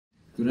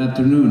Good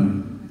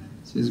afternoon.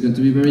 So it's going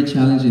to be very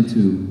challenging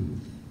to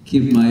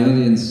keep my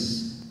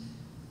audience,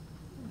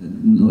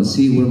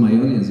 see where my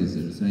audience is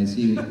there. So I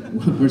see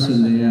one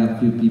person there, a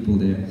few people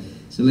there.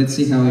 So let's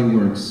see how it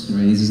works,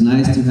 right? It's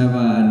nice to have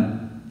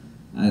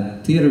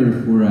a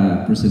theater for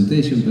a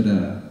presentation, but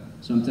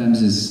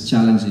sometimes it's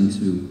challenging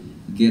to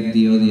get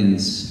the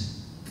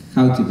audience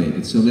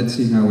cultivated. So let's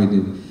see how we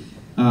do.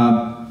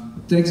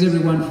 Thanks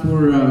everyone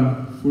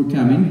for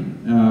coming.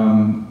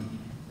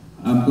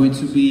 I'm going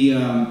to be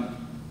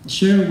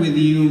sharing with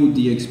you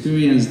the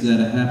experience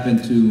that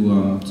happened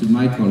to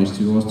my college,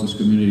 to Hostos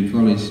Community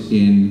College,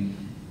 in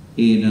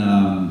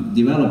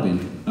developing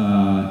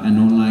an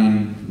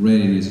online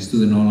readiness,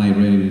 student online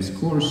readiness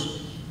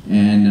course,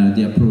 and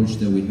the approach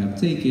that we have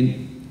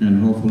taken,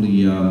 and hopefully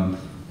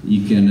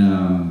you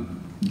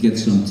can get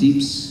some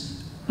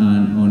tips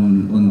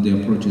on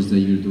the approaches that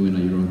you're doing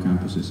at your own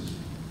campuses.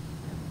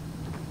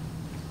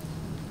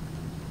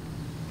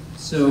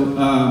 So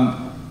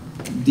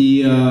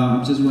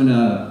just want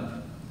to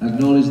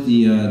acknowledge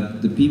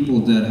the people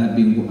that have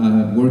been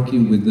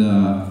working with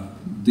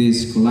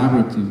this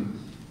collaborative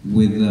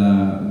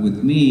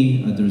with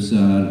me. There's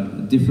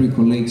different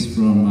colleagues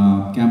from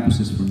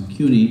campuses from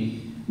CUNY.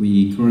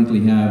 We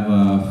currently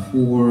have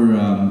four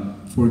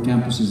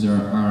campuses that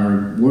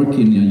are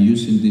working and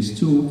using this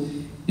tool,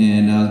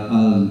 and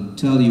I'll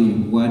tell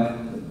you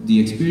what the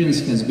experience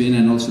has been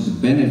and also the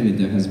benefit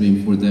that has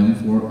been for them,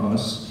 for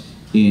us,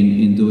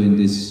 in doing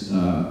this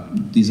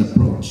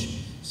approach.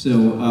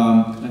 So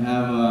I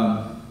have,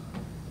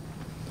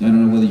 I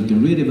don't know whether you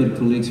can read it, but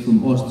colleagues from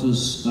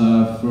Hostos,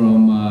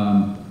 from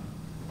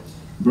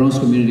Bronx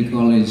Community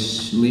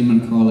College,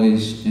 Lehman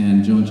College,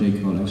 and John Jay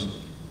College.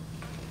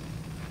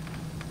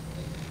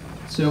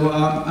 So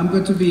I'm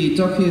going to be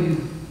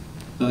talking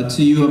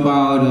to you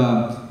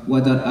about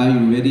what that Are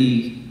You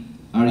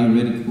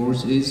Ready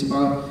course is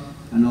about,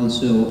 and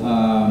also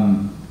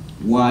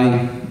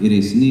why it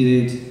is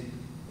needed,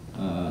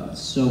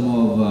 some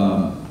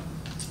of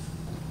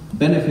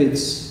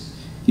benefits,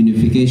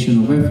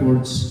 unification of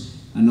efforts,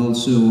 and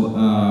also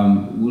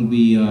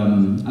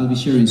I'll be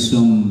sharing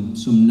some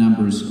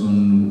numbers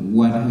on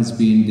what has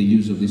been the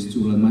use of this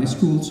tool at my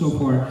school so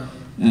far,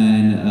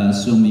 and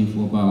some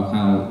info about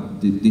how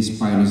these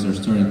pilots are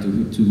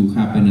starting to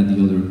happen at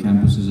the other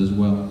campuses as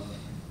well.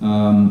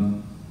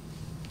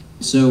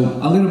 So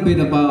a little bit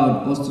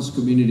about Hostos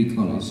Community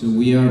College. So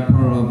we are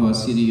part of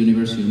City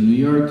University of New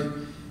York.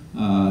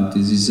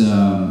 This is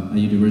a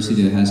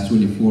university that has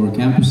 24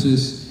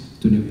 campuses,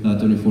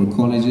 24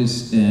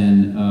 colleges,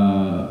 and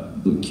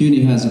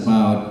CUNY has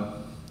about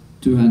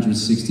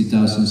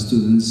 260,000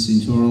 students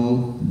in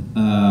total.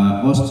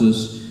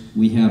 Hostos,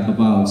 we have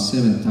about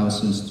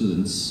 7,000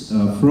 students.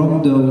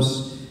 From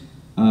those,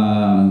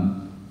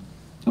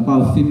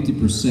 about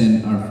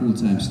 50% are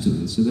full-time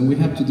students. So then we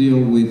have to deal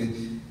with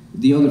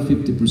the other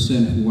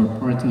 50% who are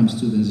part-time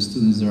students,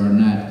 students that are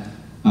not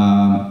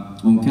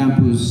on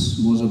campus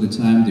most of the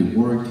time. They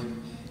work,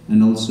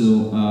 and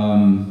also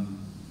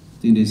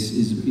I think this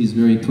is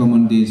very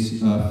common,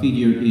 this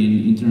figure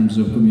in terms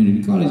of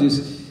community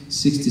colleges.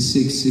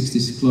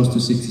 66, close to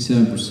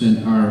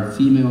 67% are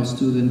female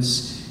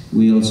students.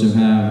 We also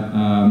have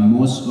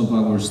most of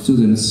our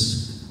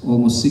students,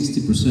 almost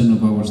 60%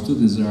 of our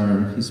students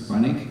are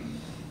Hispanic,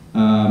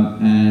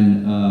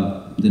 and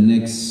the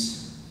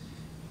next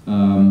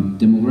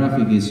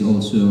demographic is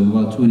also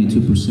about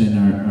 22%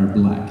 are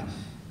Black.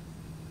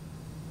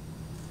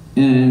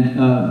 And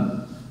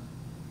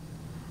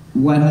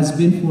what has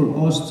been for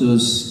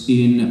Hostos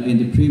in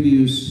the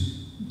previous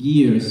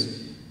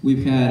years,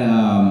 we've had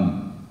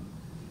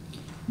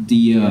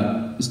the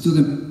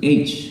student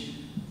age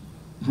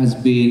has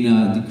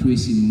been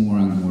decreasing more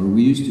and more.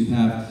 We used to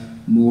have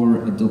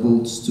more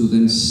adult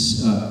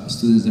students,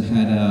 students that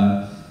had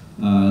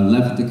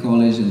left the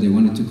college and they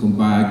wanted to come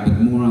back, but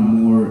more and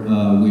more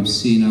we've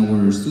seen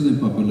our student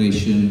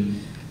population,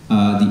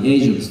 the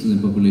age of the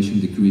student population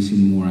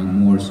decreasing more and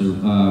more. So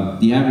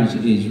the average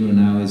age right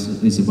now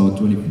is about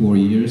 24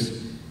 years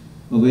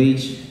of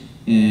age,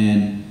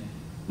 and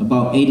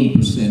about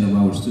 80% of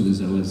our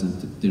students are less than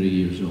 30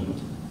 years old.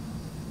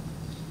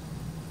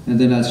 And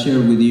then I'll share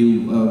with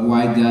you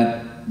why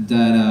that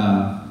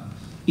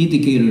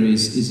indicator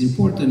is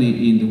important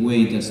in the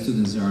way that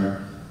students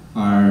are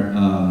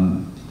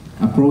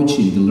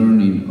approaching the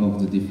learning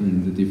of the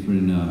different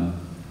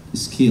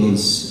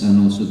skills and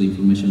also the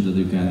information that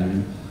they're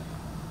gathering.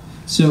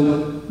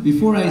 So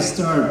before I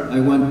start, I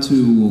want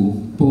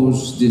to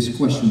pose this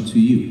question to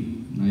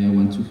you. I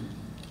want to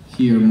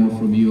hear more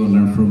from you and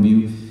learn from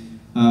you.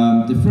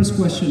 The first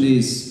question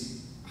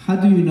is, how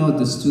do you know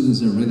that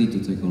students are ready to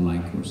take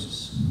online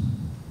courses?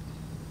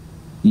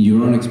 In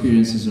your own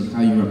experiences, or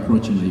how you're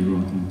approaching at your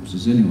own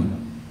campuses? Anyone?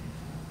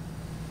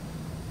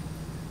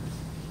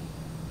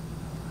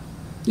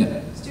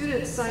 Yeah.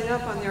 Students sign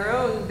up on their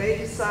own, they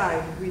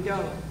decide, we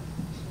don't.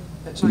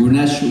 So we're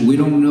not sure, we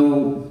don't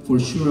know for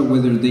sure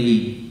whether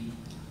they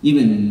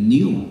even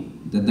knew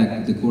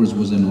that the course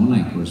was an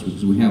online course,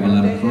 because we have a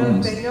lot of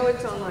problems. They know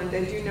it's online,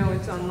 they do know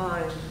it's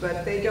online,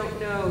 but they don't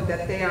know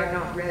that they are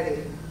not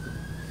ready.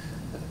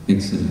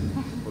 Excellent.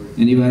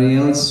 Anybody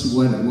else?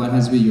 What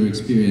has been your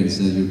experience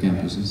at your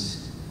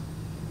campuses?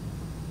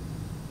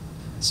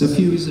 It's a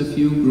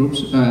few groups,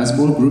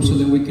 small groups, so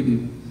that we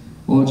can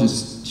all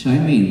just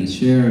chime in and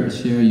share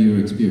your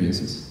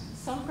experiences.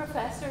 Some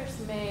professors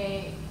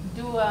may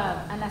do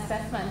an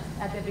assessment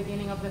at the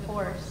beginning of the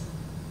course.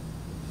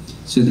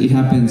 So it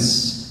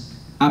happens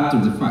after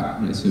the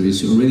fact, right? So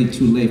it's already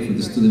too late for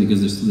the student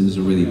because the student is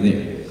already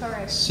there.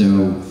 Correct.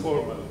 So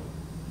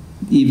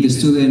if the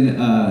student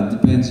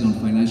depends on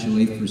financial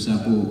aid, for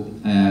example,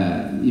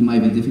 it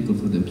might be difficult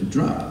for them to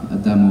drop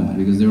at that moment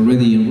because they're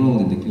already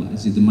enrolled in the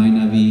class. There might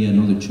not be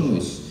another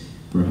choice,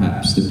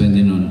 perhaps,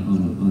 depending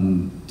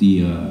on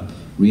the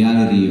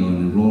reality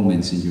on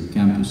enrollments in your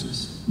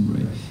campuses.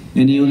 Right.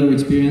 Any other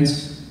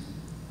experience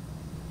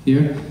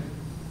here?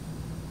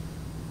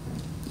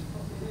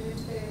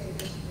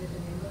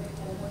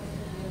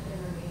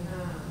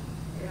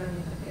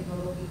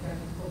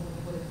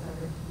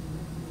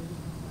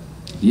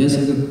 Yes,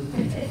 I do.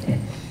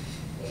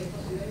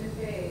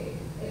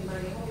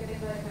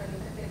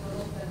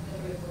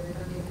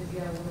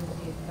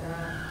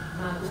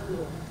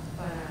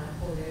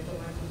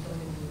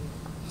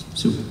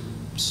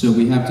 So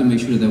we have to make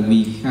sure that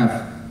we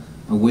have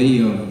a way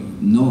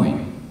of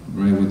knowing,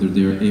 right, whether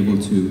they're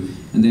able to.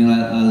 And then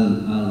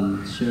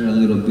I'll share a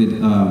little bit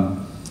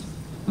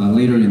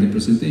later in the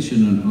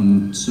presentation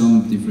on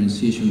some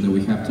differentiation that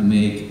we have to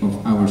make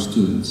of our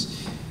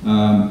students.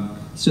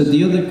 So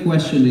the other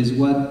question is,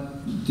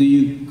 what do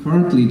you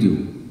currently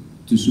do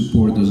to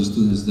support those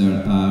students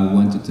that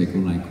want to take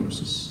online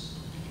courses?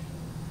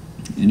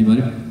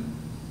 Anybody?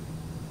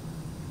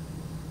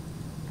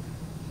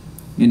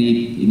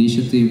 Any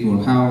initiative or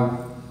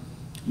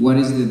what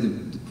is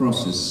the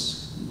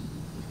process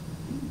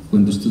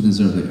when the students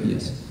are there?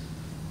 Yes.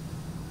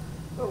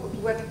 Well,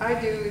 what I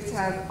do is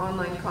have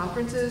online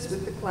conferences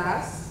with the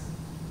class,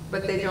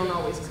 but they don't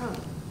always come.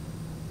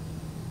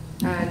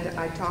 And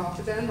I talk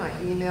to them, I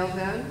email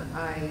them,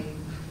 I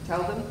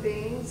tell them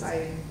things,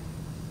 I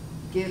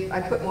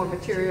put more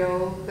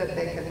material that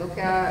they can look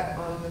at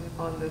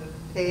on the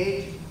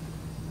page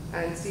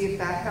and see if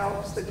that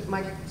helps.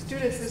 My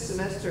students this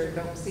semester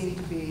don't seem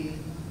to be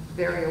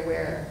very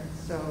aware,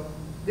 so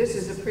this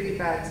is a pretty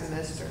bad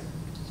semester.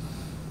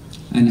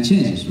 And it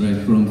changes,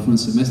 right? From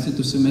semester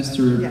to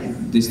semester, yes.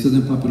 The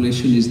student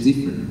population is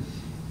different.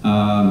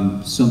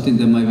 Something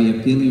that might be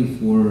appealing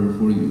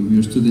for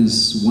your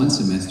students one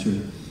semester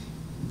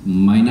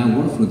might not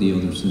work for the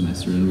other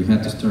semester, and we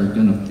have to start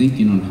kind of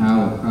thinking on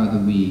how do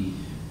we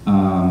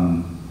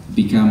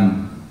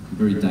become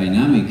very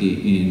dynamic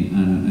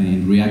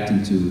in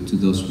reacting to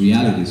those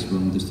realities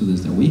from the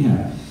students that we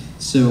have.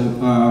 So,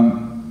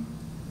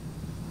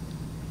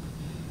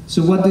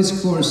 so what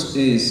this course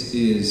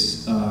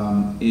is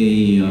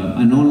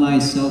an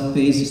online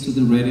self-paced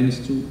student readiness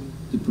tool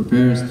to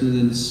prepare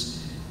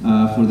students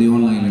for the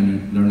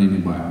online learning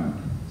environment.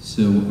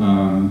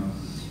 So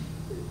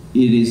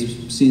it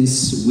is,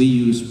 since we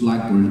use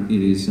Blackboard,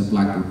 it is a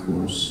Blackboard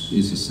course.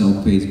 It's a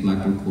self-paced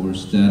Blackboard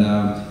course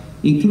that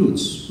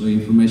includes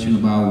information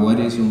about what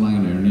is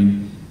online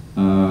learning,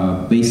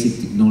 basic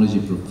technology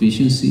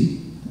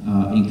proficiency,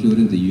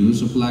 including the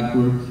use of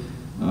Blackboard,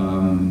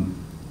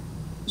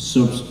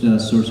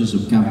 sources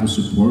of campus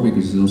support,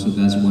 because also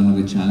that's one of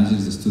the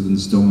challenges the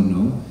students don't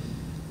know,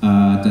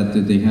 that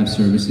they have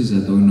services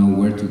that don't know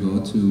where to go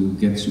to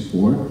get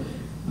support,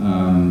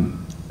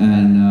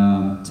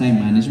 and time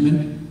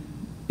management,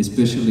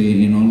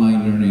 especially in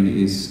online learning,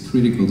 is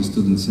critical. The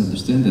students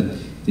understand that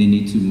they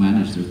need to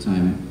manage their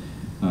time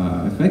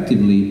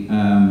effectively,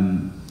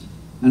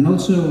 and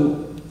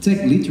also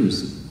tech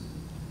literacy.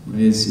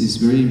 Right? It's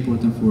very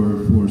important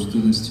for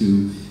students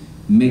to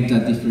make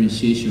that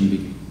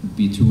differentiation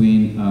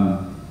between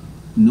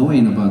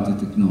knowing about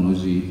the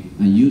technology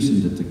and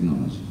using the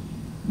technology.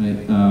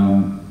 Right?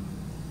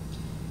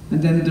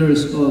 And then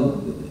there's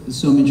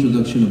some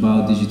introduction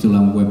about digital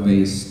and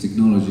web-based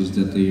technologies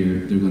that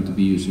they're going to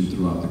be using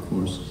throughout the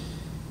course.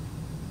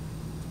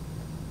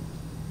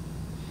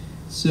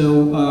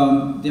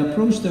 So the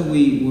approach that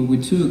we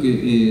took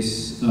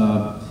is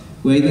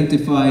we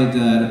identified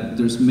that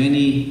there's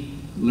many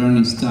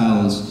learning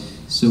styles,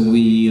 so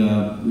we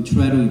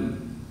try to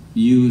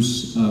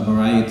use a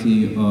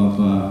variety of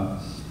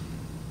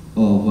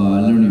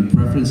learning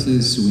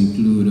preferences to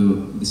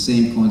include the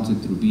same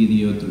content through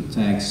video, through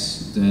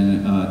text,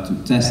 then to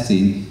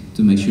testing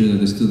to make sure that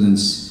the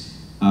students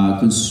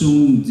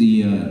consume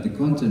the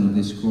content of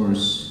this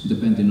course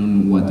depending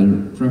on what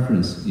their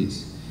preference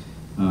is.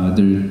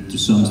 There are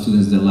some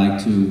students that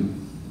like to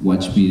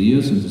watch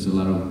videos, and there's a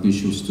lot of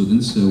visual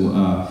students,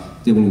 so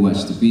they will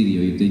watch the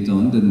video. If they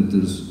don't, then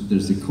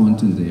there's the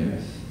content there.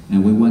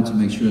 And we want to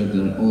make sure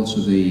that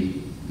also they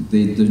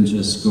don't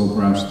just go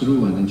browse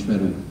through and then try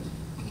to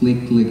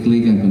click,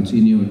 and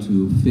continue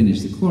to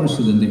finish the course,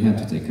 so then they have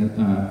to take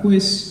a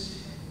quiz.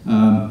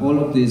 All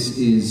of this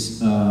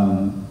is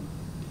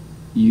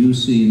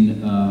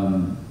using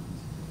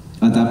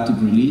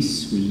adaptive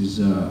release, which is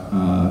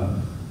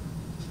a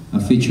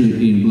feature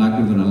in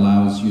Blackboard that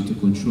allows you to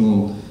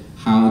control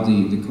how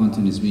the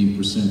content is being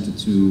presented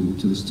to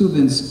the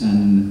students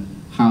and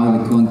how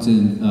the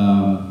content,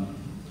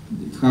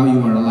 how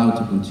you are allowed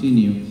to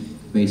continue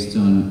based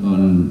on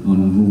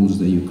rules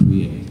that you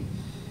create.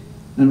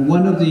 And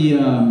one of the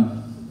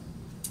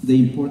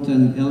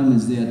important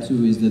elements there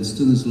too is that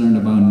students learn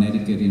about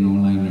etiquette in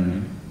online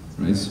learning,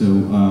 right? So,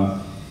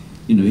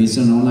 you know, it's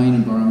an online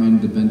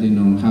environment. Depending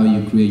on how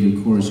you create your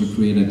course, you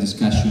create a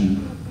discussion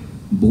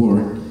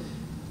board.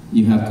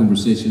 You have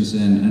conversations,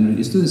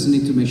 and students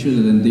need to make sure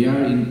that they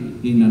are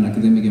in an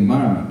academic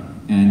environment,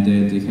 and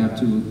they have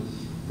to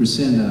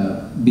present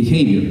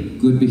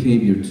good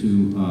behavior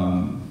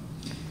to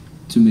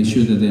make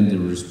sure that then they're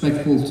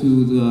respectful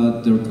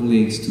to their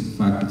colleagues, to the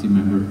faculty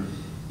member,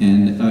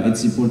 and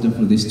it's important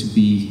for this to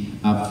be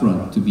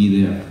upfront, to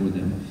be there for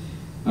them.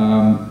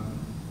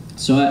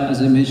 So as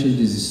I mentioned,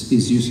 this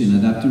is using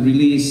adaptive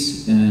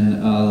release,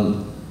 and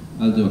I'll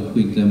do a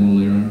quick demo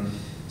later on.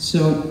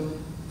 So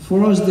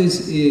for us,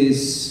 this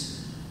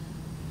is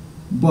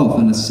both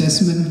an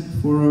assessment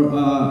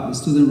for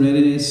student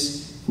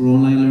readiness for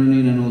online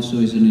learning, and also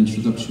is an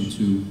introduction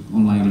to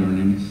online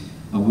learning.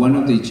 One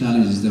of the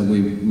challenges that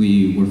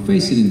we were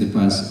facing in the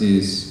past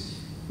is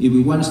if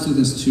we want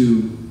students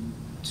to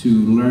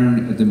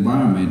learn at the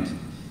environment,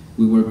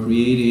 we were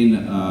creating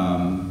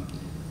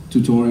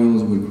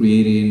tutorials, we're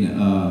creating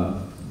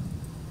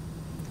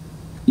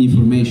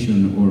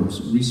information or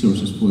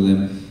resources for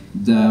them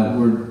that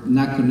were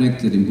not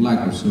connected in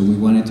Blackboard. So we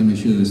wanted to make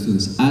sure that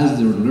students, as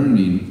they're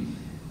learning,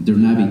 they're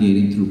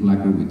navigating through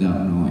Blackboard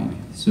without knowing.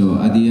 So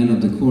at the end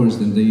of the course,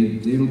 then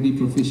they'll be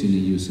proficient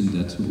in using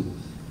that tool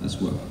as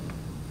well.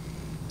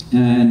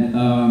 And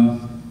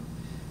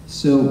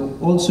so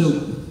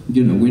also,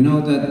 you know, we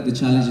know that the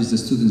challenge is that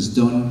students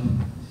don't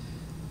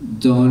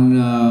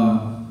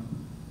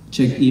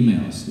check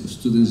emails.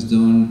 Students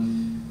don't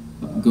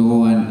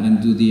go and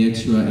do the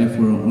extra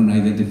effort on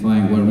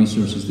identifying what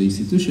resources the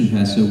institution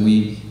has. So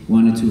we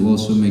wanted to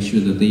also make sure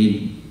that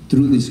they,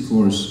 through this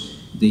course,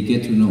 they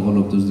get to know all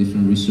of those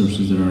different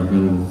resources that are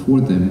available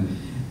for them.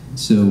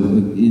 So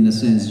in a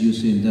sense,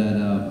 using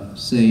that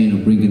saying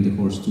of bringing the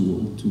horse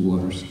to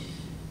waters.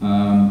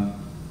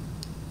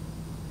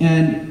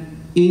 And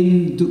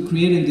in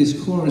creating this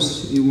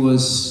course, it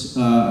was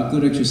a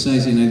good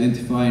exercise in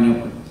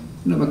identifying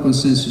a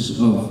consensus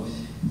of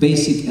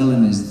basic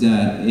elements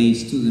that a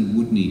student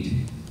would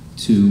need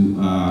to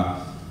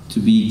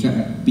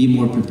be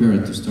more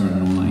prepared to start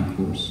an online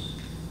course.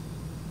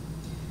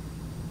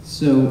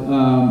 So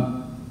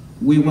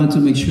we want to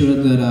make sure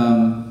that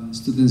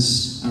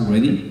students are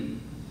ready,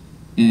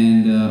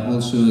 and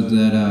also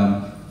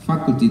that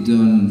faculty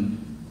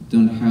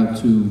don't have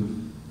to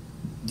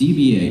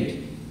deviate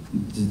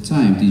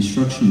the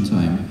instruction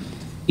time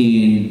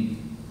in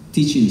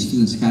teaching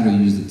students how to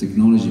use the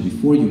technology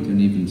before you can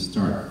even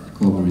start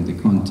covering the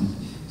content.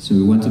 So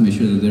we want to make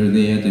sure that they're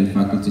there, then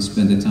faculty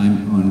spend the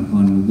time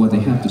on what they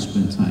have to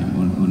spend time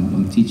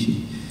on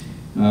teaching.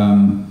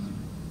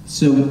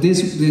 So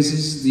this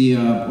is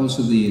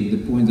also the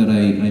point that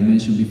I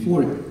mentioned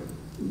before,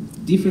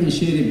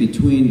 differentiating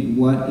between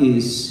what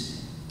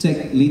is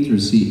tech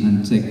literacy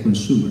and tech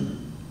consumer,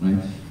 right?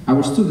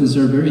 Our students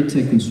are very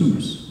tech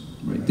consumers,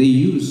 right? They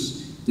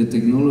use the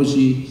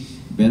technology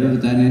better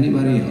than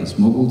anybody else.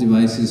 Mobile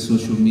devices,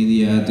 social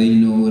media, they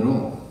know it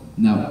all.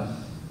 Now,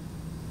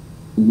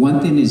 one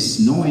thing is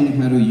knowing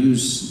how to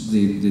use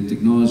the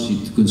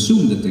technology, to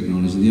consume the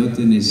technology. The other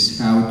thing is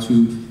how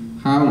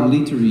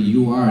literate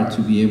you are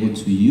to be able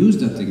to use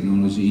that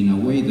technology in a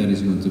way that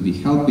is going to be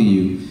helping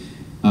you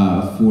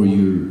for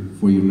your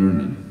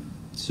learning.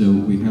 So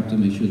we have to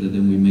make sure that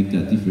then we make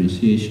that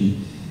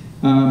differentiation.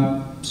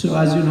 So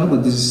as you know,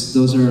 but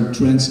those are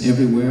trends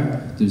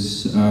everywhere.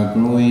 There's a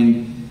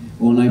growing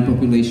online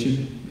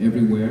population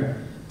everywhere.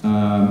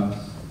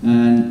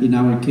 And in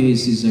our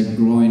case, it's a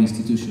growing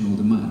institutional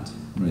demand,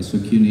 right? So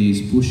CUNY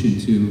is pushing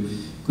to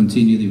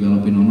continue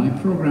developing online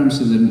programs,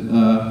 and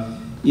then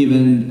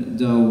even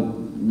though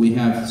we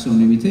have some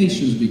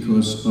limitations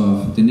because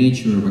of the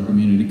nature of a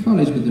community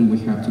college, but then we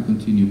have to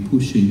continue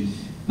pushing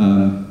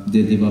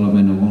the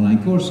development of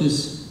online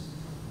courses.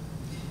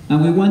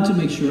 And we want to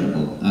make sure,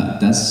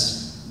 that's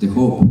the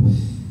hope,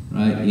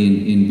 right,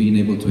 in being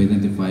able to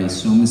identify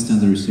some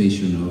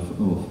standardization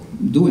of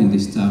doing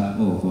this type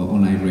of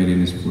online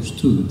readiness for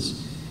students.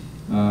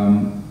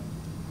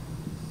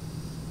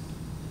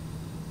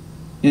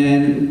 And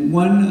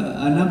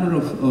a number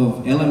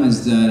of elements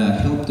that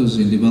helped us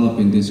in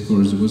developing this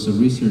course was a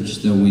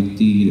research that we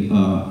did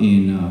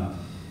in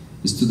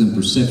student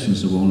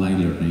perceptions of online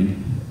learning,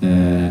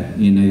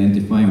 in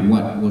identifying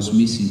what was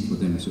missing for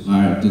them. So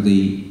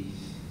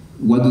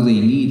what do they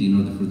need in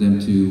order for them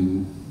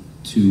to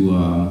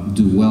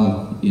do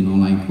well in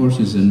online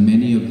courses? And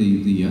many of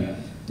the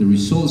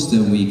results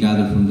that we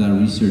gathered from that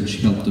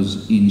research helped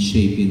us in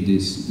shaping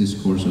this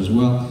course as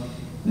well.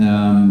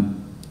 And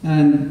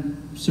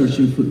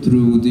searching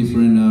through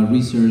different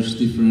research,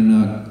 different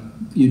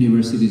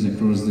universities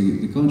across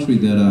the country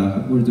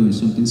that were doing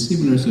something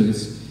similar. So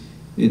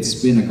it's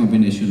been a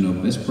combination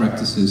of best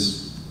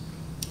practices,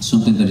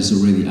 something that is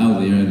already out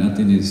there, and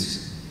nothing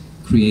is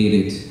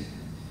created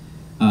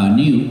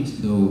new.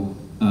 So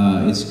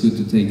it's good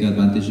to take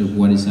advantage of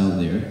what is out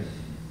there.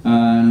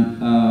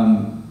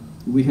 And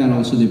we had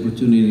also the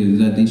opportunity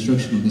that the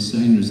instructional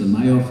designers at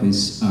my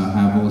office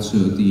have also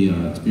the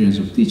experience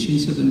of teaching,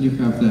 so then you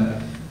have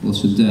that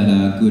also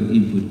that good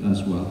input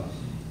as well.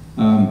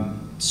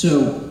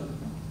 So,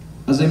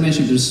 as I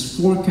mentioned, there's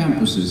 4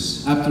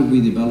 campuses. After we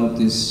developed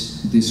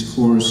this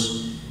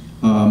course,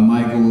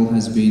 my goal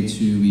has been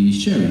to be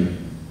sharing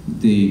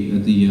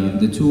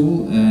the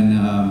tool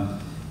and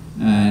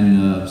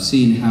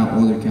seeing how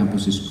other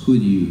campuses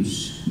could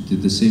use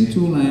the same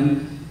tool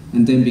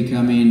and then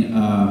becoming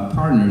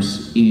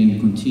partners in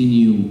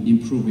continue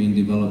improving,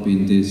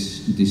 developing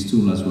this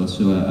tool as well.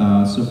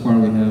 So so far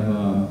we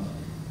have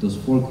those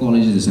 4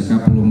 colleges. There's a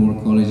couple of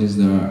more colleges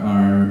that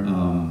are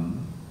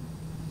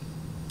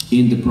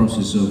in the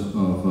process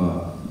of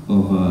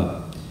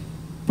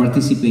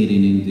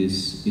participating in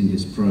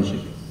this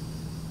project.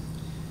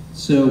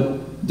 So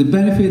the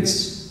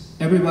benefits,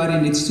 everybody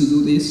needs to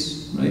do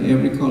this, right?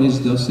 Every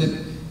college does it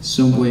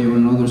some way or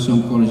another.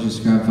 Some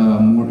colleges have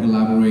more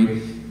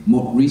elaborate,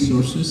 more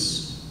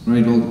resources,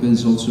 right? All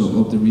depends also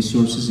of the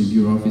resources. If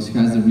your office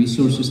has the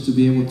resources to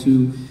be able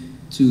to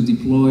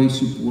deploy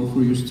support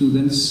for your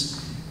students.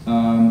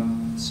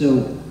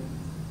 So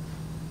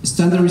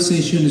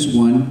standardization is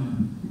one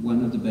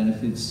of the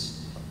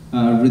benefits.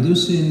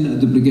 Reducing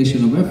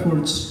duplication of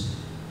efforts,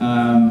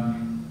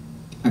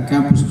 a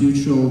campus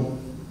neutral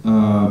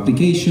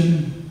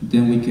application,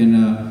 then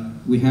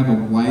we have a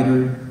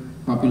wider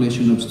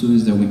population of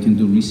students that we can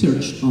do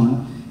research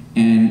on,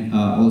 and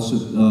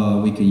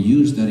also we can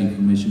use that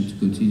information to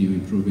continue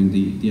improving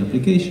the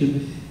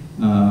application.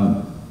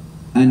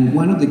 And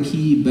one of the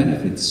key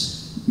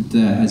benefits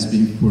that has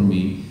been for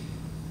me,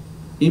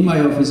 in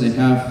my office I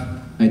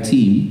have a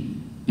team,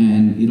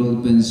 and it all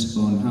depends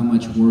on how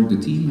much work the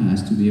team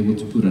has to be able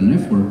to put an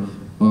effort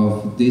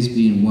of this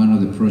being one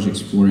of the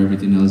projects for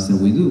everything else that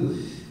we do.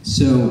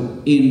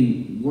 So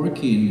in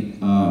working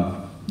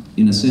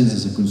in a sense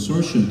as a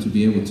consortium to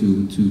be able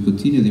to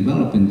continue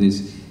developing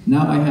this,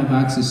 now I have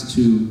access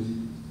to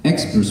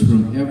experts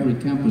from every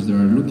campus that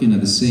are looking at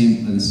the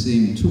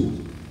same tool.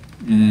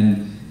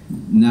 And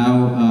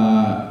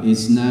now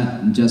it's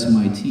not just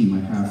my team.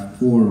 I have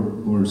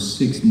 4 or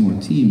 6 more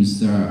teams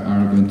that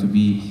are going to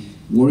be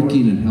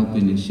working and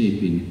helping and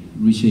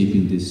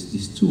reshaping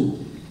this tool.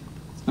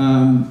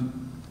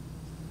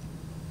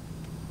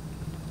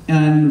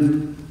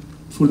 And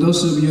for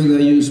those of you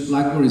that use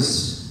Blackboard,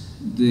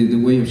 the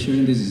way of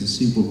sharing this is a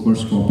simple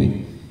course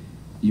copy.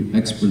 You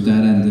export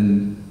that and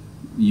then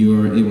you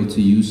are able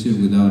to use it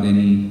without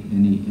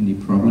any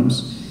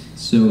problems.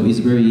 So it's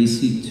very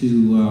easy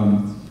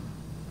to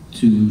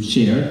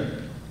share.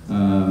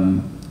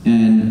 And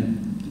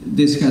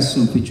this has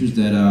some features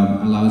that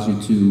allows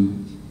you to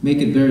make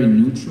it very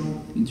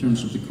neutral in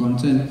terms of the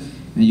content,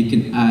 and you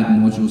can add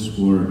modules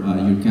for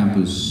your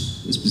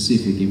campus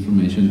specific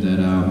information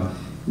that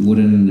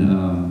wouldn't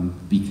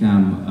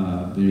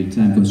become very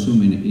time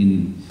consuming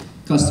in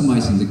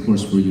customizing the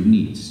course for your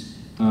needs.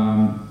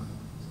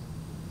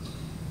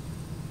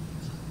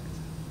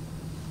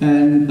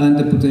 And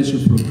the potential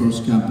for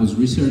cross-campus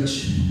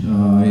research,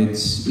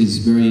 it's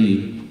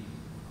very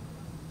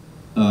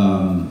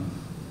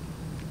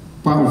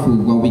powerful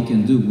what we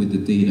can do with the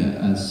data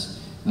as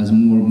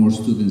more and more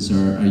students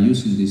are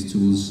using these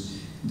tools.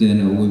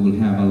 Then we will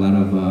have a lot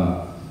of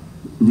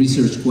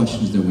research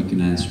questions that we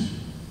can answer.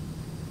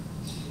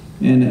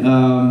 And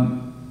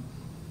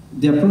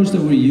the approach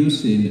that we're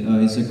using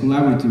is a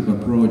collaborative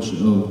approach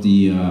of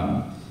the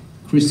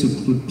crystal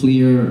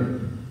clear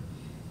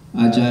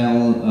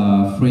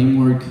agile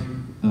framework,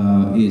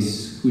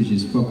 which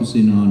is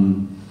focusing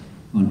on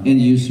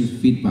end user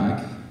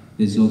feedback.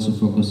 It's also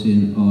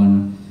focusing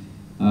on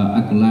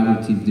a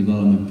collaborative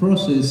development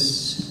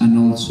process and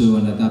also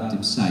an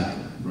adaptive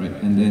cycle, right?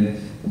 And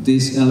then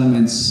these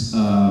elements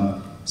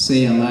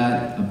say a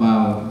lot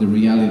about the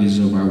realities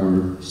of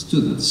our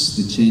students,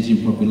 the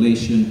changing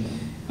population.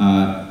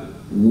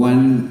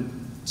 One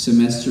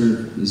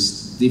semester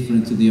is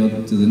different to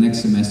the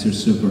next semester,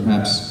 so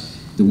perhaps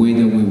the way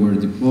that we were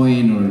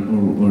deploying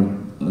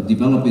or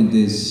developing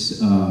this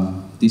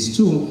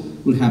tool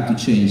will have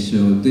to change.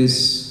 So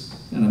this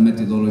kind of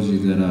methodology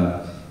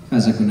that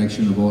has a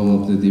connection of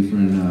all of the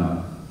different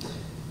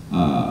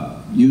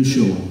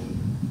usual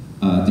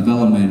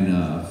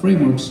development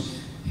frameworks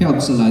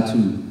helps a lot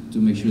to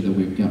make sure that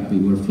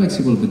we're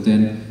flexible, but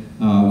then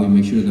we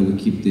make sure that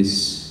we keep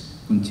this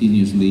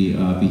continuously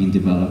being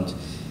developed.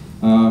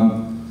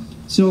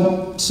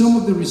 So some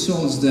of the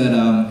results that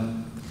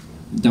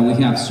we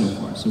have so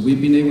far. So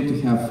we've been able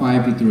to have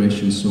 5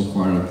 iterations so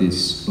far of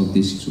this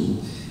tool,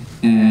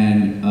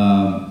 and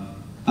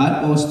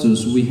at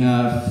Hostos we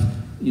have,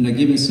 in a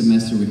given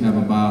semester, we have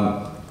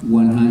about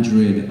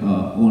 100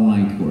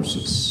 online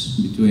courses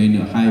between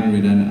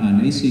hybrid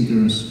and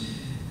asynchronous.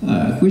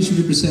 which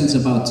represents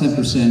about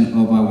 10%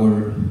 of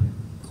our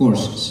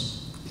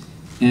courses,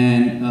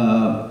 and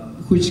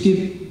which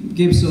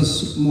gives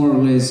us more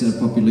or less a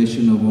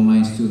population of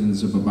online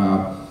students of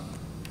about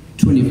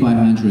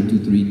 2,500 to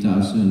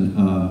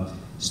 3,000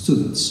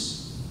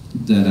 students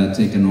that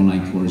take an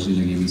online course in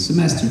a given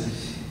semester.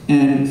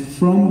 And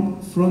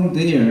from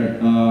there,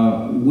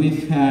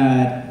 we've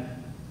had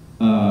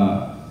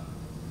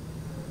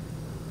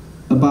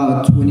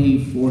about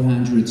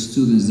 2,400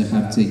 students that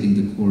have taken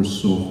the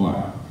course so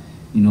far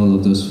in all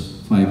of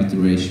those 5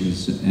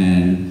 iterations.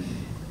 And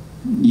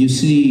you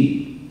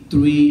see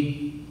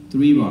three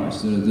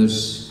bars.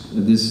 There's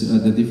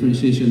the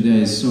differentiation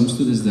there is some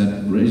students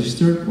that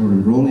register or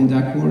enroll in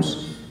that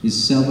course, is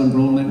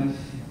self-enrollment.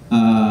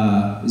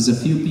 There's a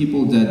few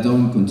people that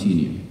don't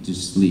continue,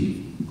 just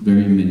leave,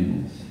 very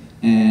minimal.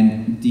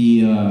 And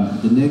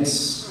the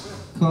next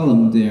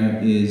column there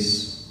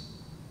is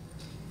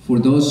for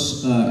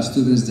those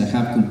students that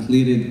have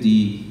completed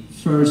the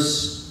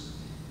first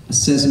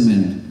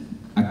assessment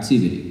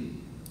activity.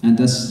 And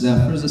that's, the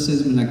first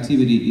assessment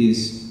activity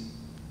is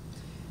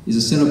a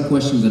set of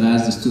questions that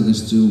ask the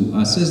students to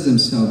assess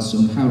themselves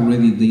on how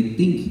ready they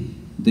think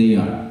they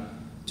are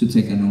to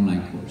take an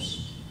online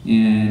course.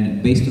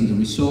 And based on the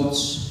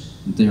results,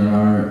 there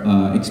are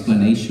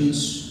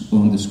explanations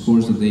on the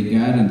scores that they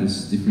got in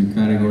these different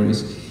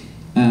categories.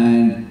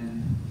 And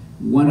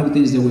one of the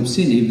things that we've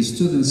seen, if the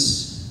students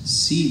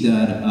see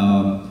that,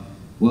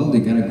 well, they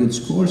got a good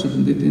score, so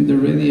they think they're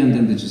ready, and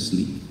then they just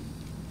leave,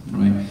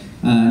 right?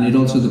 And it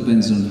also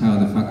depends on how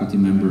the faculty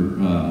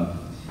member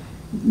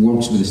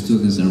works with the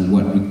students and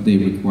what they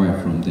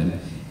require from them.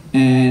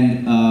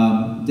 And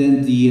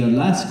then the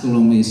last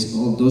column is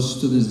all those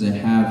students that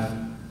have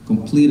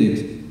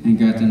completed and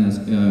gotten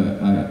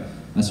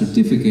a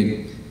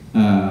certificate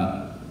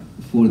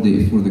for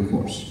the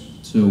course.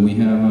 So we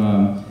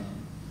have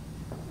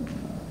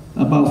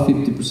about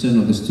 50%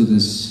 of the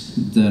students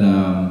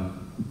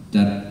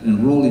that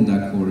enroll in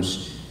that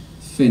course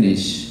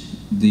finish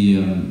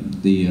the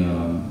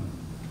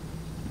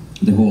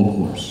whole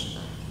course.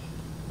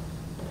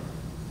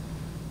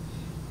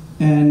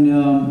 And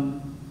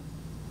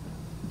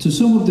to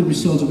some of the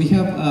results, we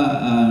have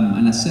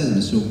an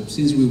assessment. So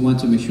since we want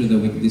to make sure that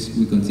we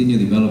continue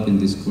developing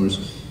this course,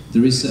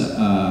 there is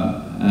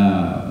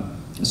a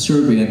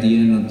survey at the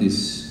end of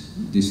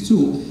this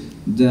tool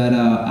that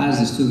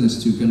asks the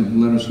students to kind of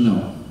let us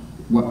know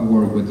what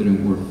worked, what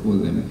didn't work for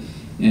them.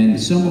 And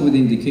some of the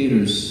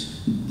indicators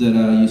that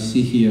you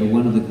see here,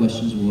 one of the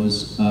questions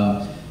was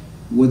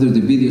whether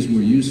the videos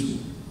were useful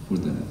for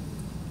them.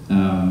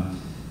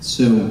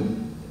 So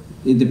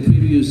in the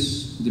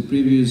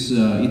previous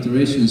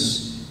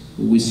iterations,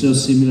 we saw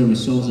similar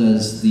results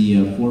as the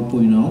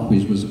 4.0,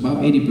 which was about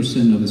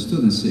 80% of the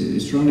students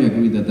strongly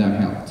agree that that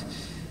helped.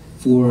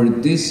 For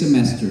this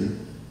semester,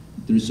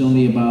 there's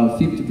only about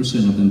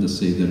 50% of them that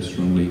say they're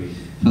strongly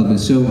helping.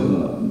 So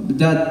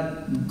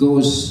that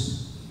goes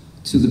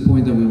to the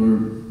point that we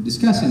were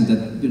discussing,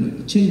 that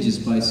it changes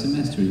by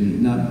semester.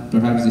 Not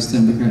perhaps this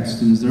time we have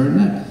students that are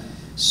not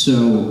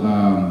so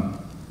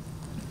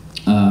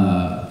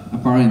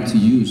apparent to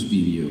use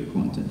video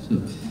content.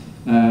 So,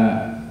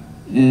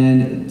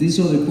 and this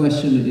other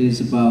question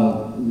is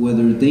about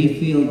whether they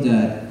feel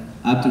that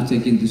after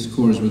taking this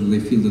course, whether they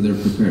feel that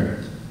they're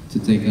prepared to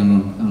take an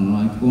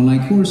online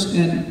course.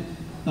 And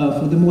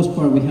for the most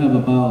part, we have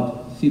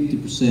about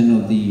 50%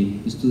 of the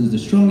students that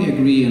strongly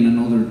agree, and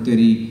another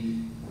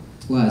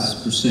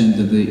 30+%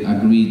 that they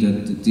agree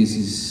that this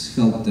has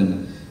helped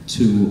them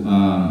to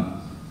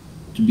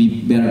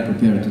be better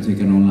prepared to take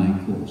an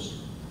online course.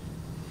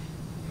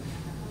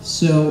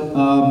 So,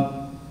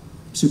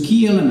 so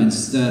key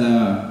elements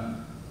that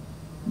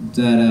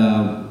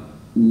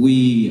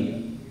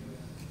we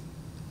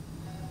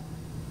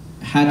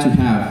had to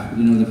have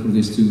in order for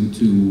this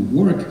to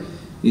work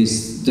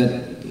is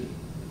that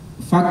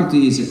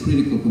faculty is a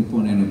critical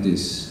component of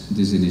this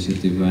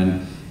initiative,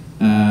 and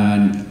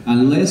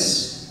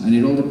unless, and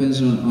it all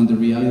depends on the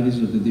realities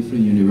of the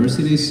different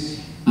universities,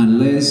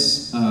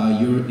 unless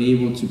you're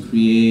able to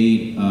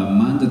create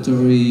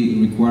mandatory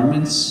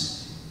requirements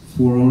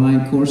for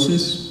online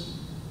courses.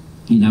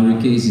 In our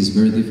case, it's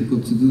very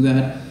difficult to do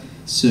that.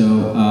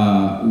 So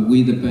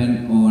we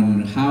depend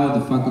on how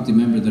the faculty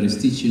member that is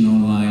teaching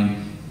online,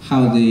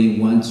 how they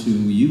want to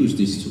use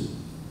this tool.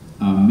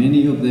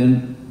 Many of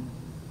them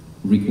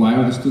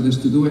require the students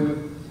to do it,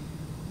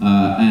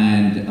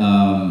 and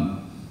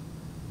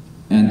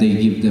they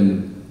give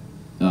them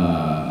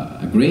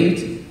a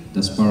grade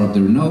that's part of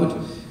their note,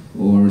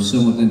 or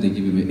some of them they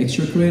give them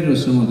extra credit, or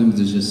some of them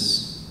they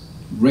just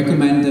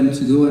recommend them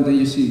to do, and then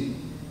you see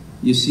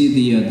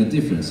the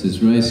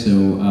differences, right?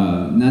 So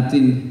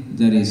nothing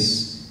that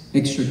is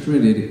extra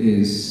credit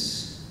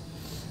is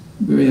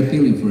very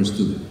appealing for a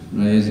student,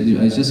 right?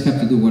 I just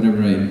have to do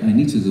whatever I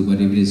need to do, but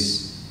if it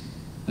is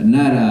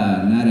not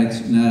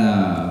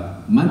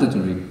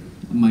mandatory,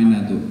 I might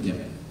not do it. Yeah.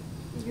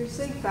 You're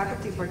saying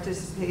faculty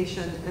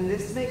participation, and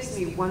this makes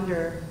me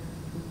wonder.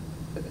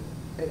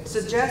 It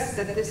suggests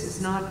that this is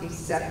not a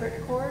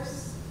separate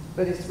course,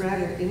 but it's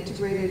rather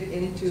integrated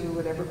into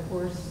whatever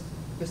course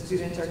the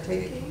students are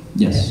taking?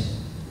 Yes.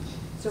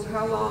 So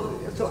how long,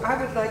 so I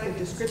would like a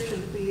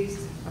description,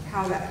 please, of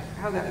how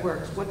that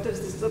works. What does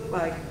this look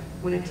like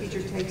when a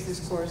teacher takes this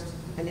course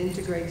and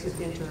integrates it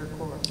into her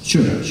course?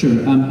 Sure,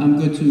 sure. I'm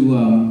going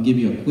to give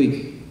you a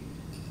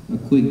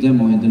quick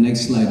demo in the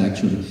next slide,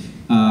 actually.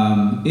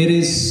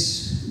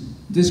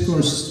 This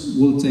course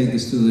will take the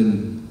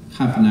student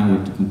half an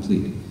hour to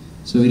complete.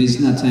 So it is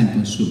not time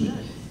consuming.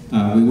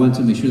 We want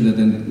to make sure that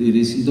then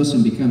it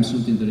doesn't become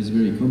something that is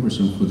very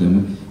cumbersome for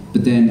them,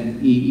 but then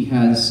it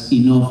has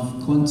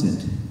enough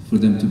content for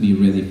them to be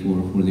ready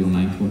for the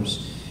online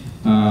course.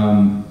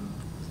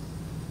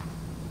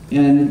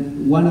 And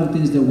one of the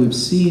things that we've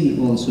seen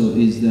also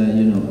is that,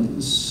 you know,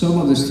 some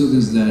of the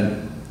students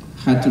that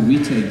had to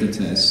retake the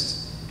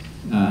test,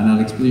 and I'll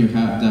explain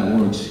how that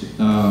works,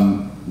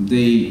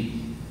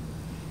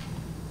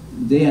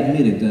 they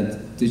admitted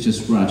that they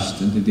just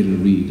rushed and they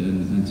didn't read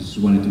and just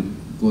wanted to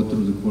go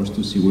through the course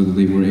to see whether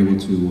they were able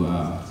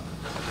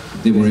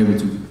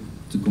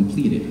to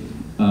complete it.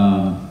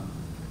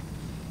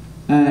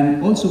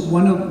 And also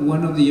one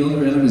of the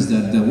other elements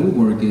that will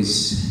work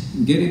is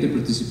getting the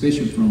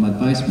participation from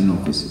advisement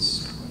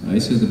offices.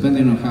 Right? So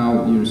depending on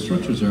how your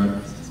structures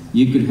are,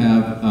 you could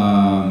have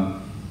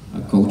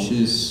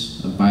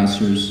coaches,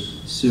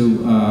 advisors, so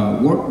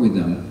work with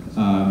them.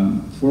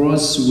 For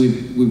us,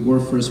 we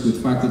worked first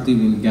with faculty,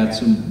 we got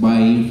some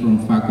buy-in from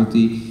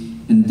faculty,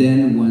 and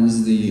then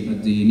once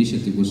the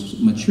initiative was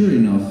mature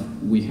enough,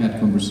 we had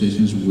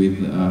conversations with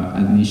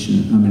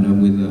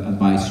with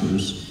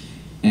advisors,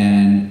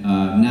 and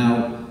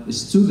now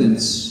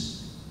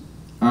students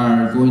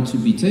are going to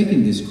be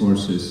taking these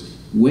courses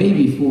way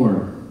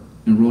before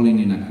enrolling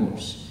in a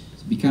course.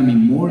 It's becoming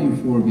more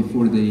informed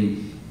before they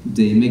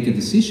make a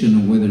decision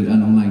on whether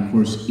an online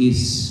course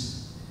is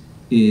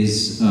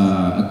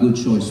a good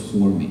choice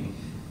for me.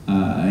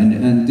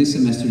 And this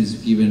semester is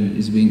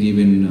being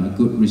given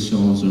good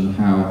results on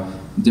how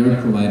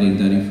they're providing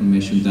that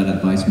information, that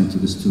advisement to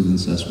the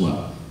students as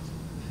well.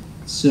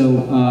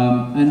 So,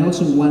 and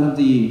also one of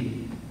the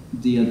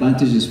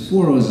advantages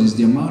for us is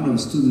the amount of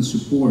student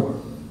support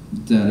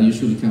that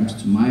usually comes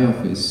to my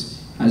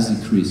office has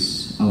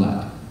decreased a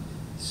lot.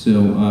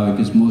 So,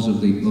 because most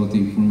of the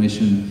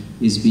information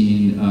is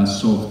being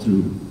solved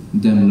through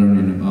them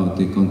learning about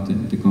the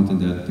content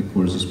that the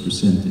course is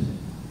presenting.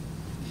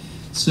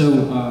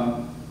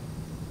 So,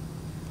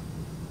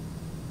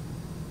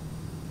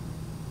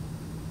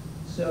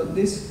 so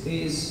this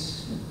is.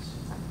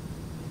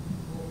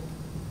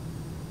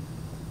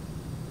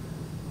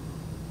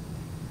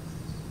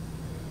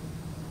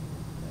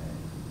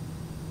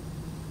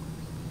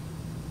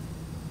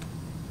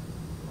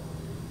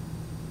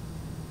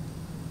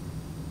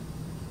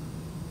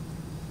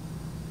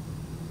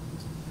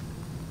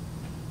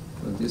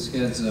 This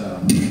has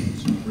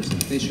some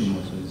presentation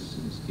also,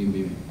 it's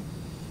giving.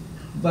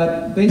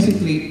 But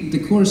basically, the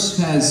course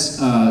has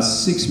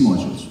 6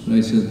 modules,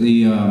 right? So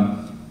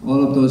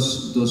all of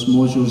those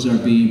modules are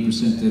being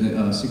presented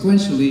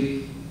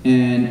sequentially,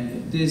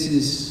 and this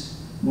is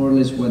more or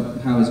less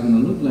how it's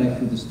going to look like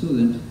for the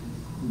student.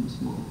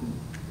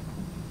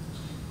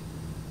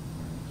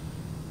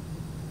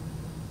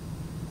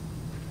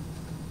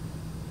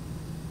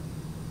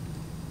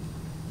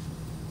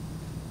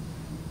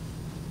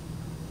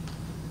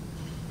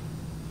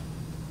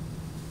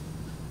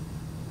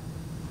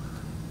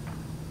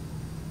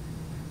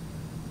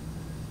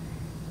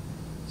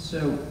 So,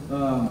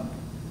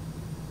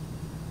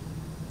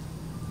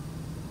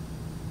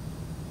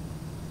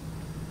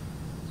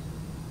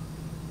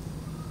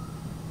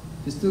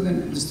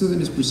 the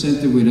student is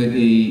presented with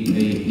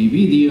a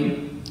video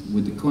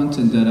with the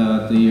content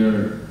that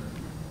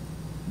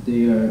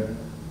they are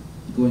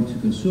going to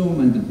consume,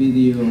 and the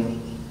video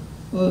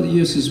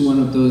uses one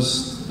of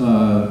those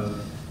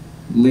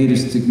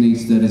latest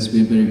techniques that has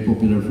been very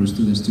popular for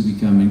students to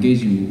become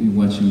engaging in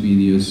watching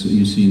videos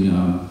using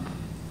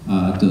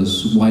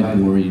those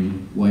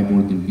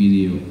whiteboarding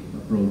video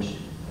approach.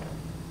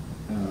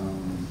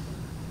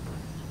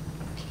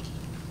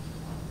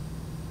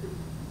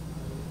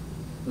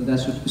 Well,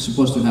 that's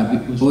supposed to have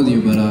audio,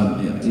 but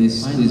high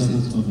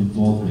levels of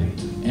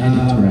involvement and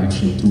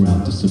interaction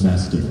throughout the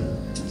semester.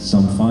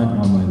 Some find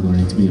online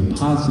learning to be a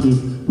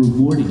positive,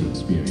 rewarding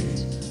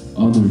experience.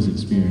 Others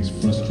experience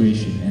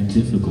frustration and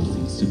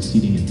difficulty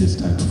succeeding in this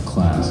type of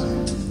class.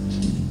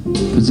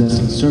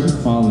 Possessing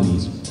certain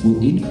qualities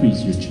will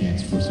increase your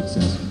chance for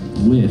success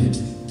with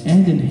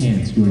and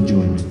enhance your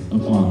enjoyment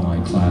of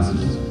online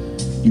classes.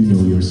 You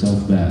know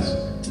yourself best.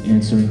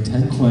 Answering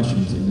 10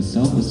 questions in the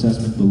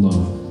self-assessment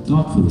below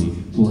thoughtfully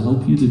will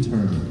help you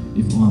determine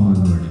if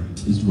online learning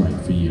is right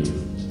for you.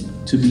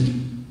 So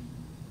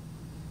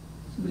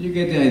you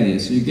get the idea.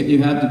 So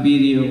you have the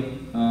video,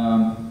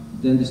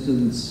 then the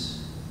students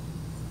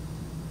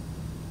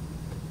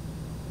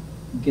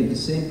get the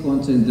same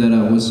content that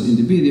was in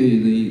the video.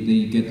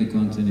 They get the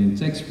content in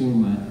text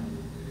format,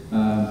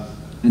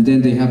 and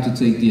then they have to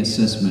take the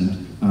assessment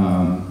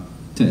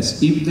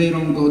test. If they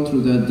don't go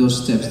through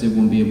those steps, they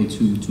won't be able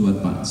to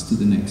advance to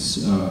the next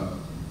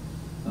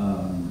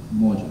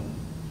module.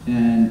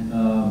 And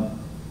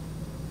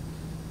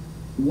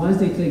once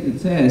they take the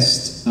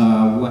test,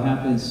 what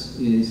happens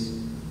is,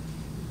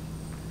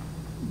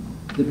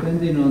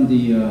 depending on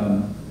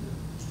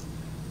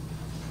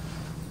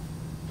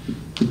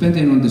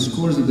the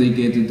scores that they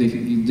get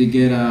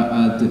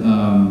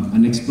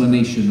an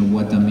explanation of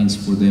what that means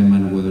for them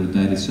and whether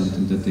that is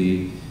something that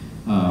they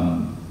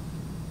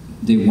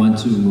want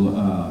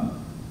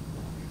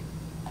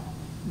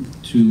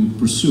to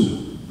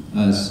pursue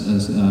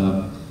as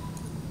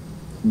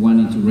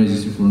wanting to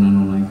register for an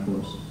online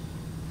course.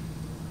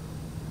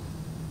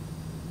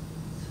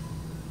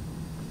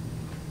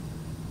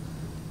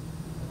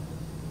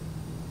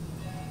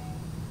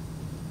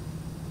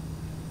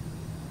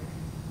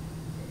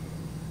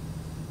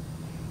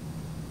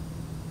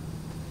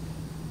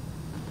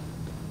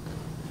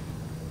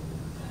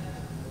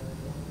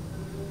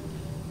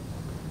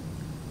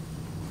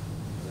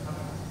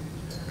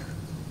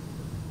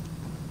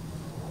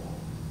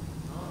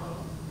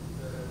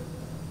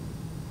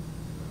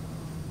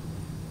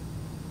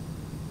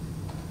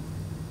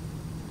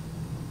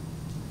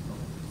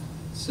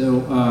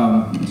 So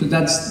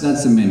that's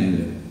the menu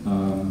there.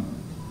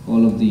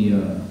 All of the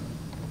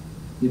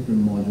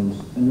different modules,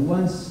 and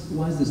once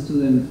the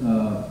student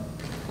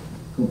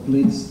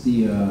completes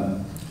the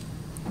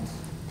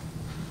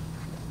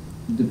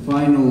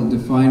final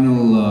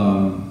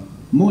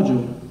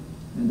module,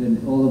 and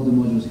then all of the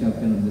modules have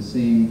kind of the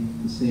same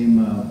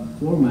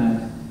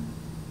format.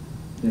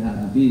 They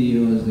have the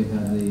videos, they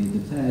have the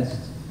test.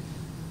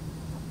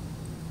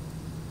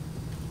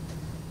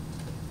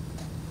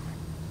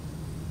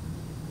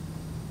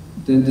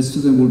 Then the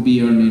student will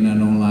be earning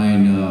an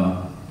online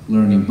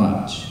learning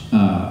badge.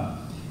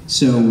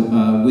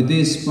 With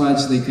this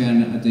badge, they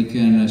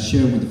can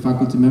share with the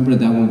faculty member.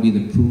 That will be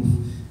the proof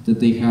that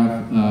they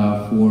have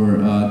for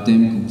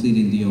them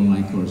completing the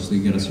online course. They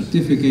get a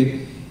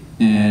certificate,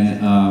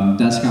 and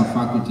that's how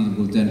faculty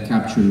will then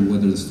capture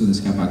whether the students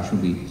have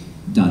actually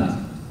done it.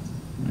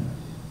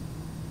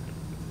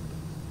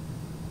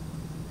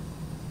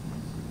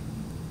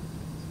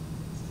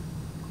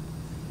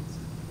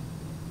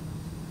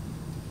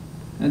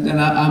 And then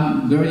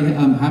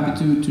I'm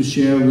happy to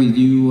share with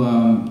you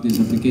this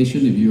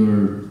application if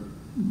you're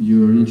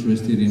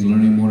interested in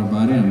learning more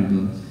about it.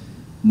 I'm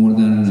more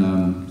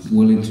than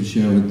willing to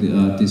share with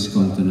this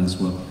content as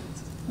well.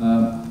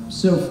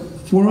 So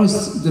for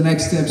us, the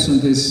next steps on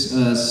this,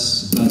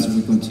 as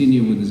we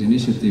continue with these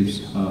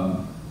initiatives,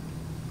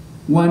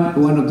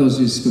 one of those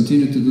is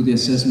continue to do the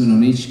assessment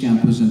on each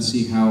campus and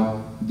see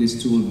how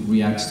this tool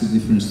reacts to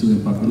different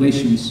student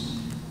populations.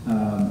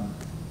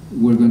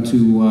 We're going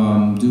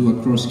to do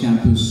a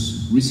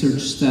cross-campus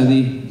research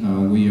study.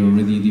 We are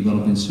already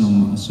developing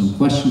some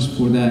questions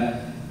for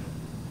that.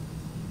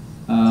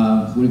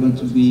 We're going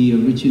to be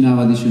reaching out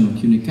additional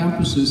CUNY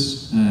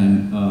campuses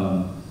and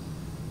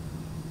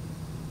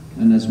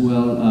as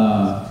well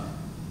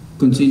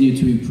continue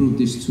to improve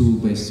this tool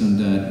based on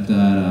that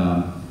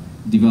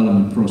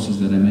development process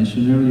that I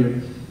mentioned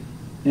earlier.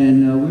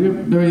 And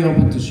we're very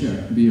open to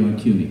share beyond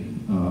CUNY.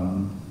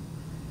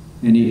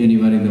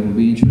 Anybody that will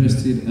be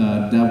interested,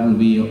 that will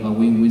be a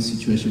win-win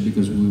situation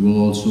because we will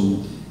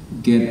also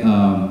get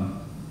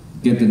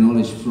the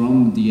knowledge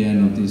from the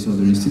end of these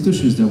other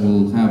institutions that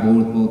will have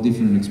all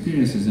different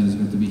experiences, and it's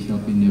going to be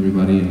helping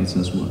everybody else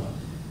as well.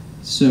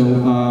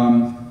 So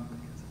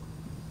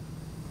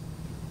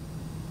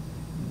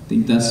I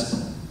think that's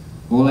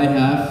all I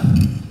have.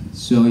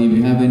 So if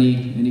you have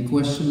any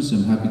questions,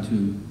 I'm happy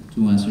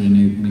to answer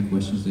any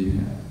questions that you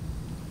have.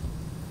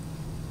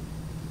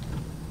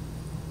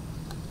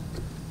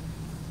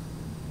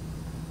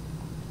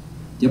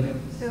 Yep.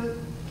 So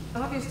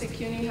obviously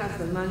CUNY has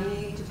the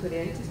money to put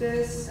into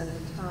this and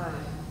the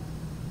time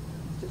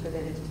to put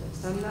into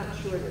this. I'm not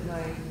sure that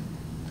my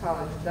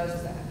college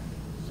does that.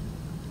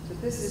 So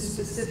this is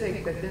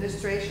specific. The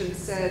administration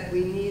said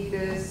we need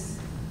this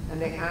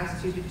and they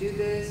asked you to do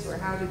this, or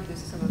how did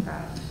this come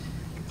about?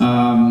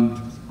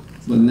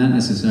 Well, not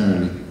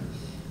necessarily.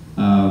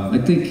 I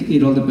think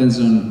it all depends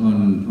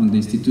on the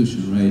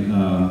institution, right?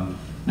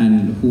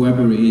 And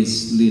whoever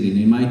is leading.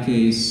 In my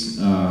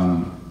case,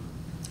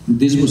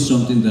 this was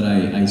something that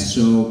I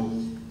saw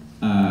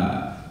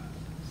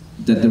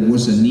that there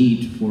was a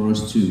need for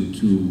us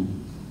to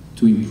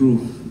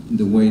improve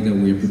the way that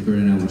we are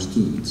preparing our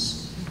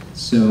students.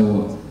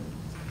 So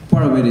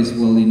part of it is,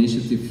 well, the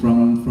initiative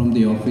from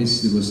the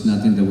office. It was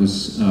nothing that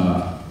was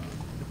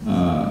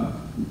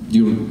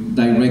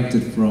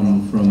directed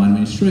from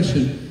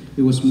administration.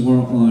 It was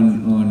more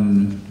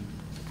on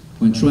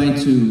trying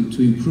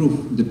to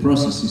improve the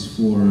processes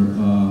for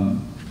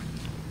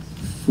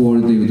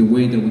the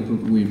way that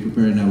we're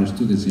preparing our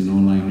students in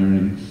online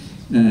learning.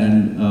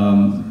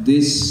 And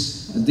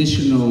this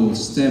additional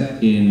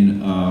step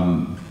in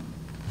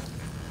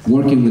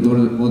working with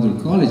other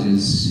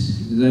colleges,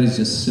 that is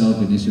just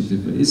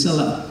self-initiative. It's a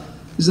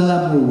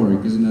lot more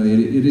work, isn't it?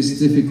 It is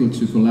difficult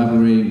to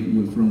collaborate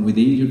from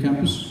within your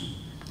campus.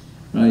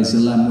 right? It's a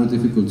lot more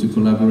difficult to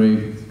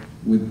collaborate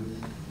with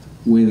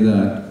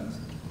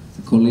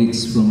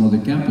colleagues from other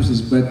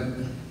campuses, but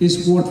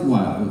it's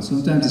worthwhile.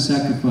 Sometimes the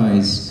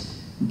sacrifice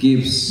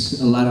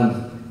gives a lot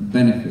of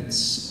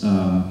benefits,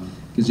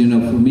 because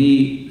for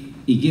me,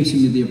 it gives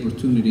me the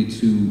opportunity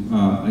to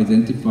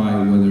identify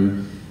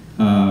whether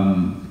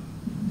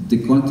the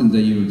content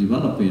that you're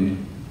developing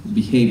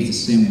behaves the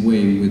same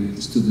way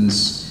with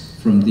students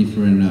from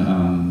different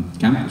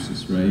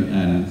campuses, right?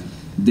 And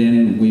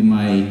then we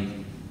might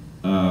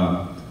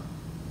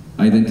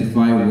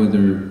identify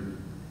whether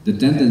the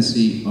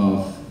tendency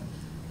of,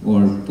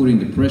 or putting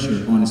the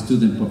pressure on a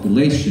student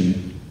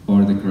population,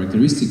 or the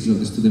characteristics of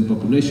the student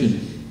population,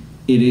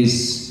 it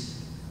is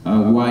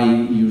why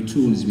your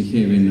tool is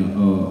behaving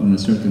in a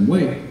certain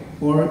way,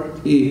 or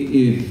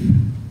if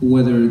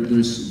whether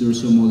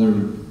there's some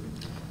other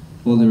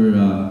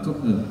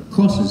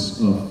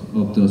causes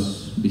of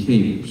those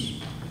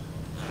behaviors.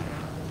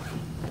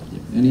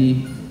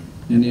 Any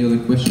other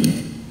question?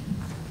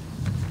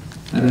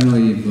 I don't know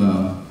if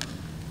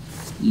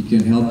you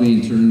can help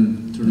me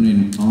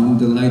turning on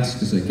the lights,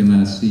 because I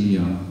cannot see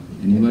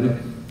anybody.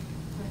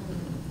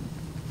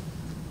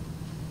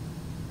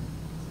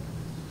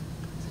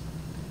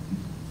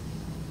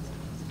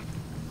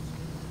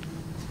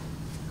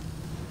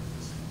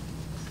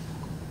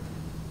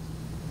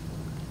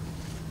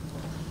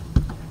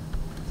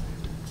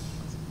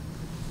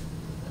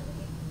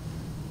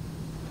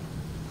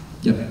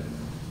 Yep.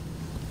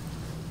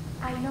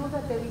 I know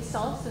that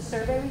the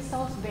survey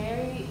results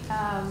vary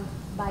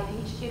by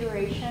each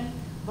iteration,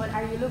 but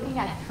are you looking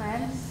at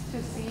trends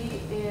to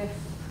see if,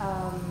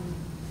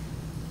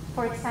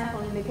 for example,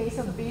 in the case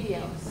of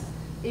videos,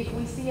 if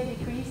we see a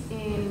decrease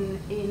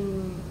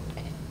in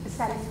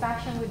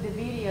satisfaction with the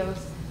videos,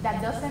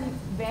 that doesn't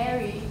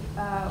vary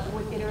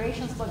with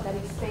iterations, but that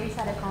it stays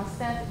at a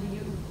constant,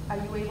 are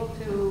you able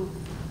to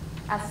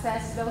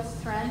assess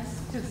those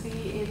trends to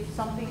see if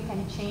something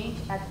can change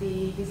at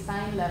the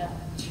design level?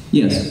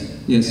 Yes,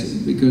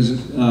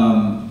 because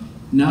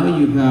now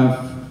you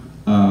have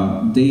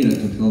data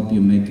to help you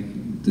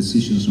make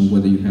decisions on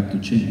whether you have to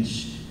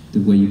change the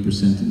way you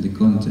present the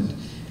content.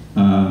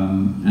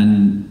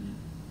 And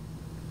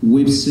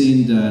we've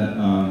seen that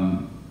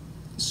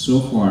so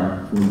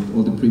far, for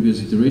all the previous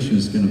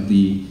iterations, kind of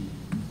the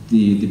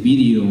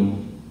video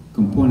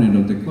component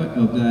of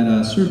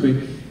that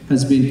survey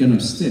has been kind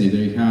of steady,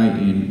 very high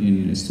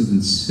in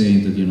students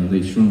saying that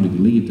they strongly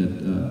believe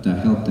that that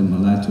helped them a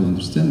lot to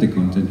understand the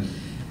content.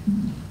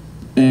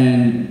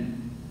 And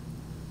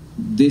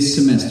this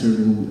semester,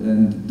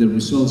 and the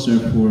results are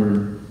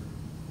for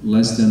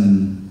less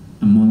than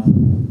a month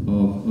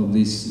of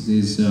this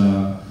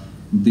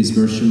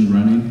version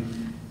running.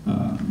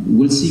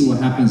 We'll see what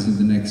happens in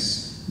the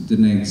next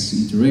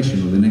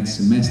iteration or the next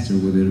semester,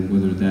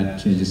 whether that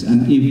changes.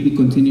 And if it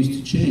continues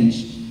to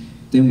change,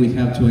 then we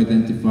have to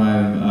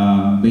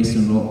identify based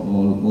on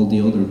all the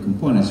other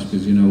components,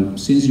 because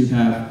since you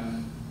have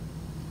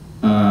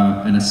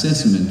an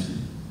assessment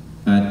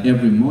at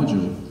every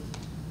module,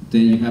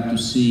 then you have to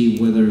see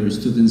whether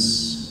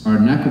students are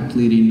not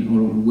completing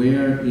or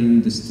where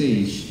in the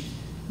stage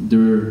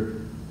they're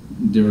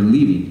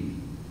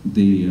leaving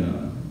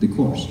the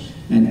course.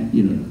 And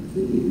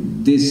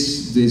the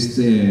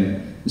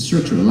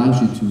structure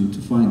allows you to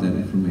find that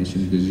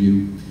information, because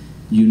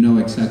you know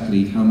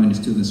exactly how many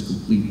students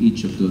complete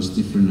each of those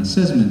different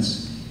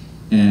assessments,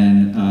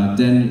 and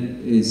then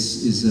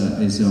it's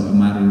a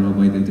matter of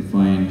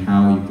identifying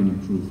how you can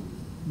improve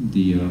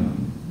the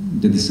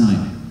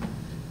design.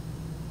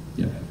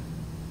 Yeah.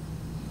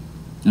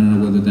 I don't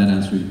know whether that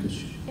answers your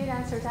question. It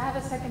answers. I have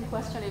a second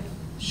question. If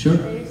Sure.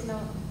 there is no,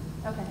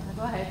 okay,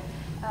 go ahead.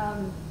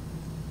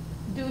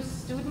 Do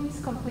students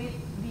complete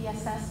the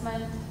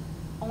assessment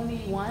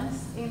only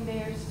once in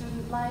their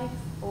student life,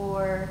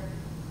 or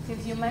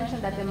since you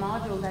mentioned that the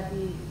module that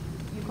you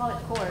call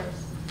it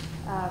course,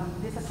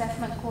 this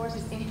assessment course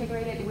is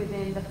integrated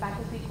within the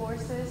faculty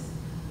courses,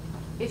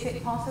 is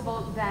it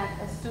possible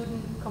that a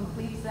student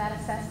completes that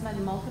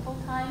assessment multiple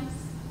times,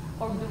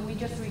 or do we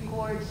just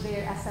record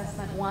their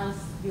assessment once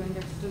during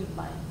their student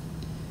life?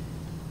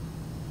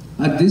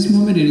 At this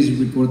moment, it is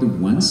recorded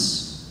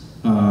once,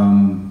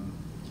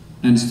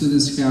 and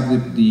students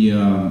have the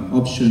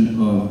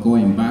option of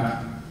going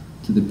back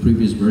to the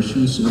previous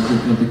versions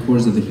of the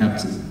course that they have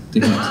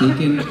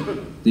taken.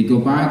 They go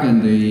back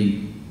and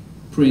they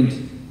print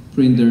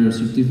their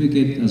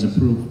certificate as a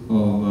proof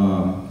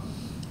of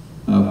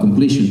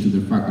completion to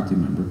their faculty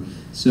member.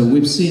 So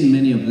we've seen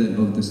many of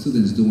the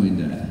students doing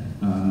that.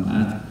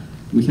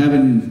 We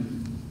haven't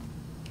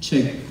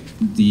checked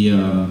the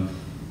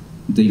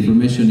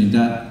information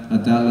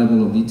at that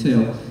level of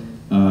detail.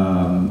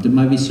 There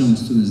might be some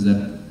students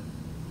that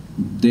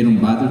they don't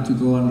bother to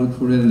go and look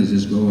for it, and they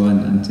just go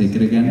and take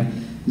it again.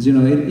 Because,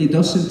 it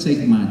doesn't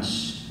take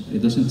much.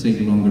 It doesn't take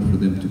longer for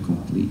them to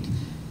complete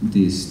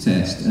this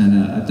test,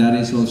 and that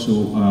is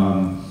also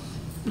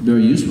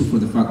very useful for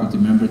the faculty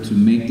member to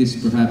make this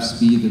perhaps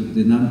be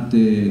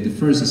the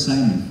first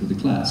assignment for the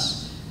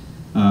class.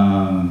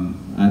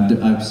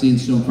 I've seen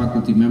some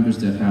faculty members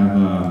that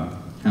have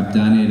have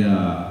done it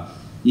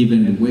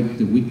even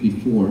the week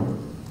before.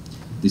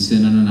 They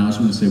send an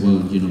announcement and say,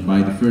 well, you know,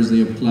 by the first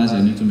day of class,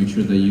 I need to make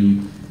sure that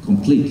you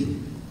complete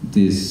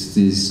this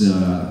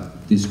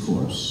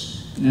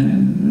course.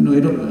 And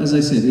you know, as I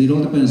said, it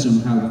all depends on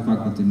how the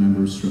faculty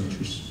member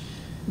structures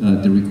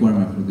the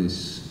requirement for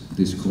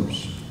this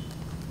course.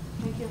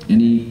 Thank you.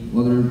 Any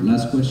other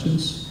last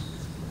questions?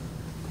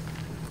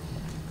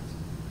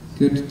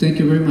 Good, thank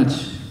you very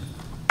much.